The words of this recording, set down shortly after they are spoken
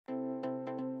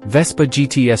Vespa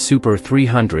GTS Super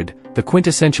 300, the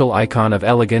quintessential icon of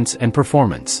elegance and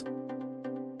performance.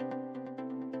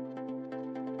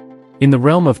 In the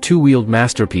realm of two-wheeled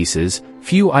masterpieces,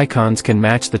 few icons can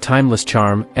match the timeless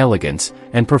charm, elegance,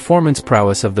 and performance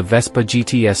prowess of the Vespa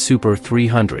GTS Super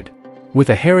 300. With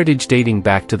a heritage dating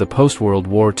back to the post-World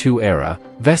War II era,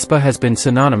 Vespa has been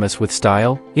synonymous with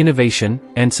style, innovation,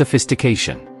 and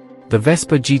sophistication. The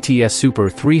Vespa GTS Super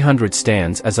 300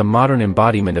 stands as a modern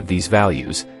embodiment of these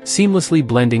values, seamlessly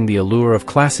blending the allure of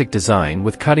classic design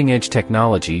with cutting-edge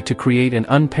technology to create an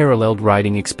unparalleled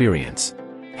riding experience.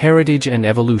 Heritage and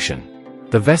evolution.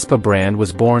 The Vespa brand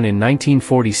was born in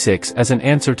 1946 as an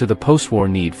answer to the post-war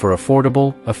need for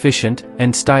affordable, efficient,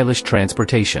 and stylish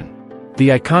transportation. The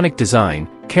iconic design,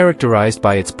 characterized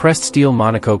by its pressed steel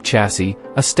monocoque chassis,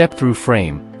 a step-through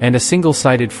frame, and a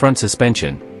single-sided front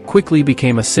suspension, quickly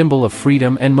became a symbol of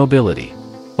freedom and mobility.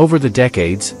 Over the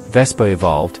decades, Vespa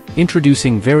evolved,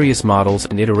 introducing various models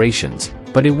and iterations,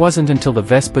 but it wasn't until the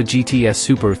Vespa GTS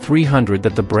Super 300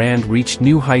 that the brand reached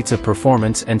new heights of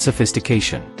performance and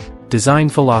sophistication. Design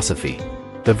philosophy.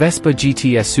 The Vespa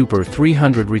GTS Super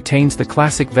 300 retains the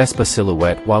classic Vespa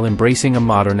silhouette while embracing a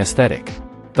modern aesthetic.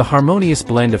 The harmonious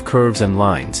blend of curves and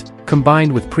lines,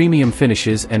 combined with premium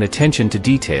finishes and attention to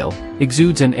detail,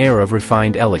 exudes an air of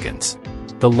refined elegance.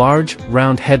 The large,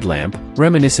 round headlamp,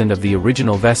 reminiscent of the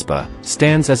original Vespa,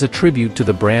 stands as a tribute to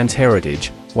the brand's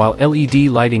heritage, while LED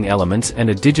lighting elements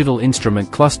and a digital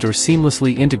instrument cluster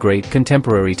seamlessly integrate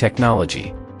contemporary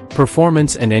technology.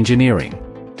 Performance and engineering.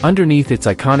 Underneath its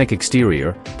iconic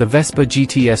exterior, the Vespa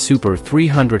GTS Super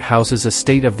 300 houses a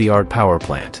state-of-the-art power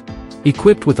plant.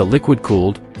 Equipped with a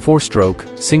liquid-cooled, 4-stroke,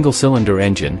 single-cylinder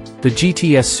engine, the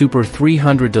GTS Super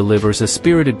 300 delivers a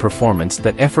spirited performance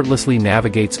that effortlessly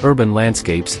navigates urban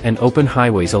landscapes and open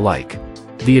highways alike.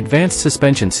 The advanced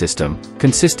suspension system,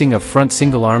 consisting of front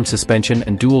single-arm suspension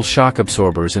and dual shock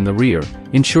absorbers in the rear,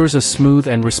 ensures a smooth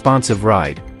and responsive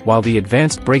ride, while the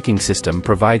advanced braking system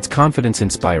provides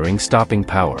confidence-inspiring stopping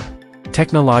power.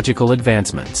 Technological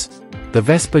advancements. The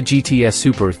Vespa GTS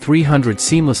Super 300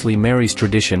 seamlessly marries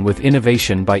tradition with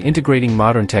innovation by integrating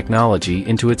modern technology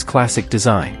into its classic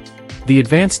design. The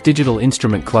advanced digital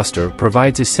instrument cluster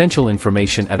provides essential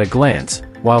information at a glance,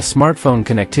 while smartphone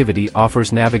connectivity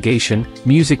offers navigation,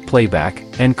 music playback,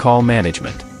 and call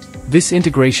management. This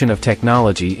integration of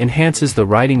technology enhances the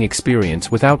riding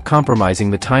experience without compromising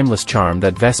the timeless charm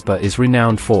that Vespa is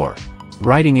renowned for.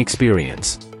 Riding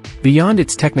experience. Beyond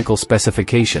its technical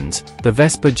specifications, the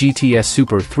Vespa GTS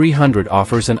Super 300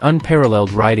 offers an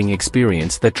unparalleled riding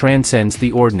experience that transcends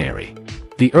the ordinary.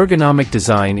 The ergonomic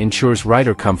design ensures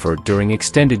rider comfort during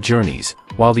extended journeys,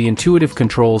 while the intuitive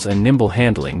controls and nimble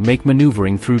handling make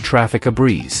maneuvering through traffic a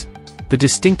breeze. The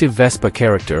distinctive Vespa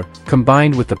character,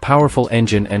 combined with the powerful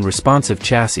engine and responsive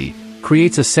chassis,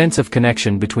 creates a sense of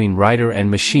connection between rider and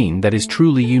machine that is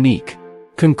truly unique.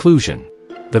 Conclusion.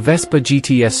 The Vespa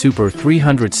GTS Super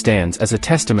 300 stands as a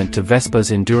testament to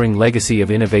Vespa's enduring legacy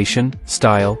of innovation,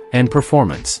 style, and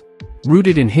performance.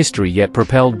 Rooted in history yet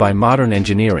propelled by modern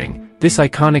engineering, this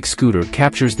iconic scooter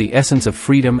captures the essence of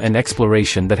freedom and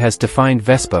exploration that has defined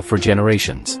Vespa for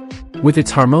generations. With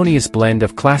its harmonious blend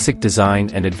of classic design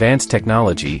and advanced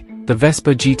technology, the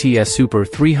Vespa GTS Super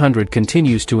 300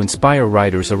 continues to inspire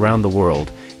riders around the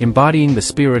world, embodying the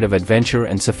spirit of adventure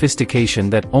and sophistication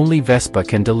that only Vespa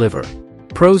can deliver.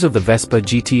 Pros of the Vespa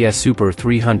GTS Super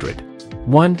 300.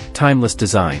 1. Timeless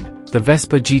design. The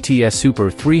Vespa GTS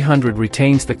Super 300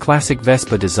 retains the classic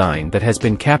Vespa design that has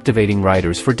been captivating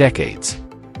riders for decades.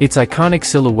 Its iconic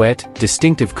silhouette,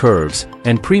 distinctive curves,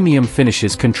 and premium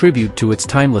finishes contribute to its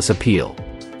timeless appeal.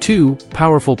 2.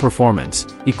 Powerful performance.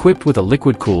 Equipped with a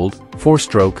liquid-cooled,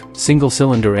 4-stroke,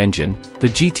 single-cylinder engine, the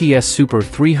GTS Super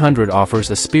 300 offers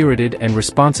a spirited and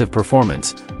responsive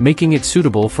performance, making it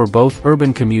suitable for both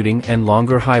urban commuting and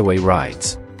longer highway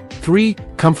rides. 3.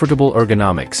 Comfortable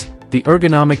ergonomics. The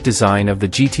ergonomic design of the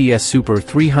GTS Super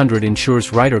 300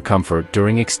 ensures rider comfort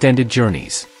during extended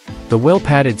journeys. The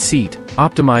well-padded seat,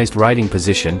 optimized riding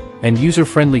position, and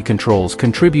user-friendly controls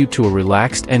contribute to a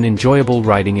relaxed and enjoyable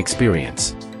riding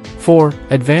experience. 4.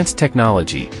 Advanced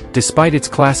technology. Despite its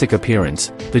classic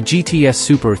appearance, the GTS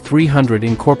Super 300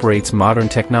 incorporates modern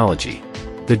technology.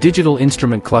 The digital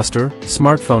instrument cluster,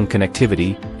 smartphone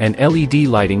connectivity, and LED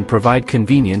lighting provide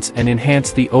convenience and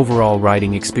enhance the overall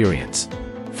riding experience.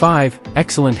 5.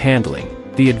 Excellent handling.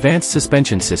 The advanced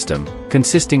suspension system,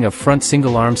 consisting of front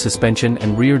single-arm suspension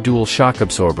and rear dual shock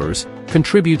absorbers,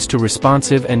 contributes to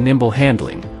responsive and nimble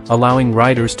handling, allowing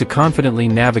riders to confidently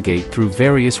navigate through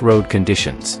various road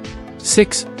conditions.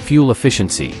 6. Fuel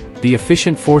efficiency. The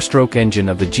efficient 4-stroke engine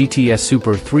of the GTS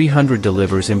Super 300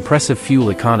 delivers impressive fuel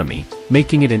economy,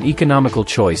 making it an economical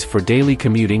choice for daily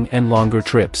commuting and longer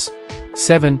trips.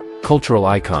 7. Cultural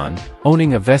icon.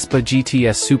 Owning a Vespa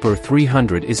GTS Super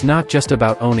 300 is not just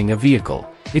about owning a vehicle,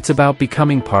 it's about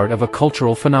becoming part of a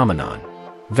cultural phenomenon.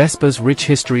 Vespa's rich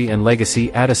history and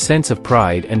legacy add a sense of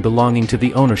pride and belonging to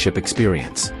the ownership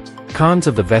experience. Cons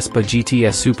of the Vespa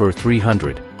GTS Super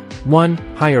 300. 1.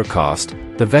 Higher cost.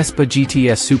 The Vespa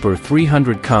GTS Super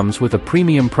 300 comes with a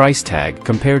premium price tag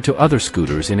compared to other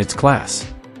scooters in its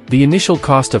class. The initial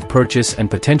cost of purchase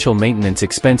and potential maintenance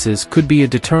expenses could be a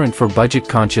deterrent for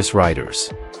budget-conscious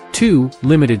riders. 2.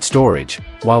 Limited storage.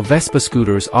 While Vespa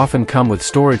scooters often come with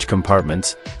storage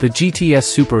compartments, the GTS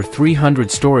Super 300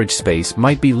 storage space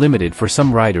might be limited for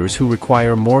some riders who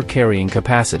require more carrying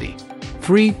capacity.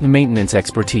 3. Maintenance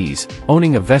expertise.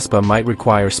 Owning a Vespa might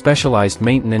require specialized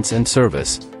maintenance and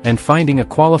service, and finding a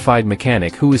qualified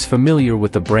mechanic who is familiar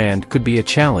with the brand could be a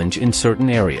challenge in certain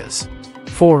areas.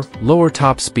 4. Lower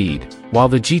top speed. While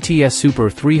the GTS Super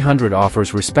 300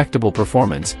 offers respectable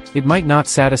performance, it might not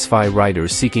satisfy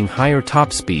riders seeking higher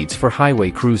top speeds for highway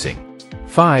cruising.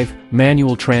 5.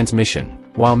 Manual transmission.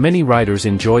 While many riders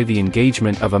enjoy the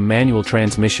engagement of a manual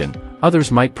transmission,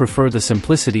 others might prefer the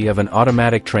simplicity of an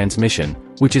automatic transmission,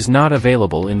 which is not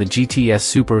available in the GTS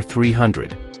Super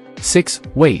 300. 6.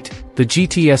 Weight. The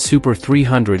GTS Super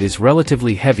 300 is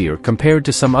relatively heavier compared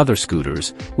to some other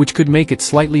scooters, which could make it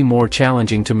slightly more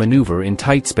challenging to maneuver in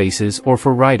tight spaces or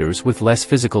for riders with less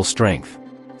physical strength.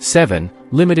 7.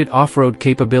 Limited off-road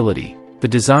capability. The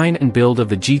design and build of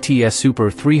the GTS Super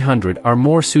 300 are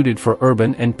more suited for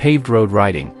urban and paved road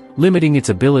riding, limiting its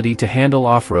ability to handle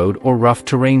off-road or rough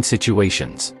terrain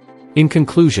situations. In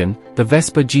conclusion, the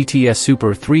Vespa GTS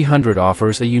Super 300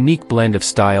 offers a unique blend of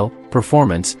style,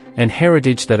 performance, and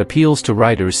heritage that appeals to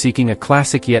riders seeking a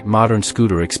classic yet modern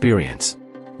scooter experience.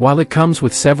 While it comes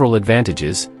with several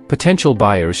advantages, potential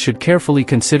buyers should carefully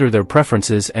consider their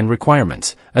preferences and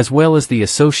requirements, as well as the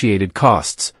associated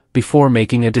costs, before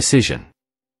making a decision.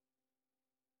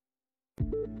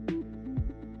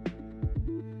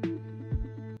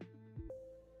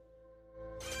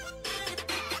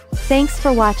 Thanks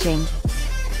for watching.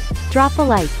 Drop a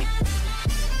like,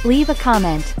 leave a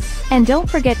comment, and don't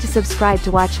forget to subscribe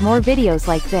to watch more videos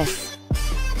like this.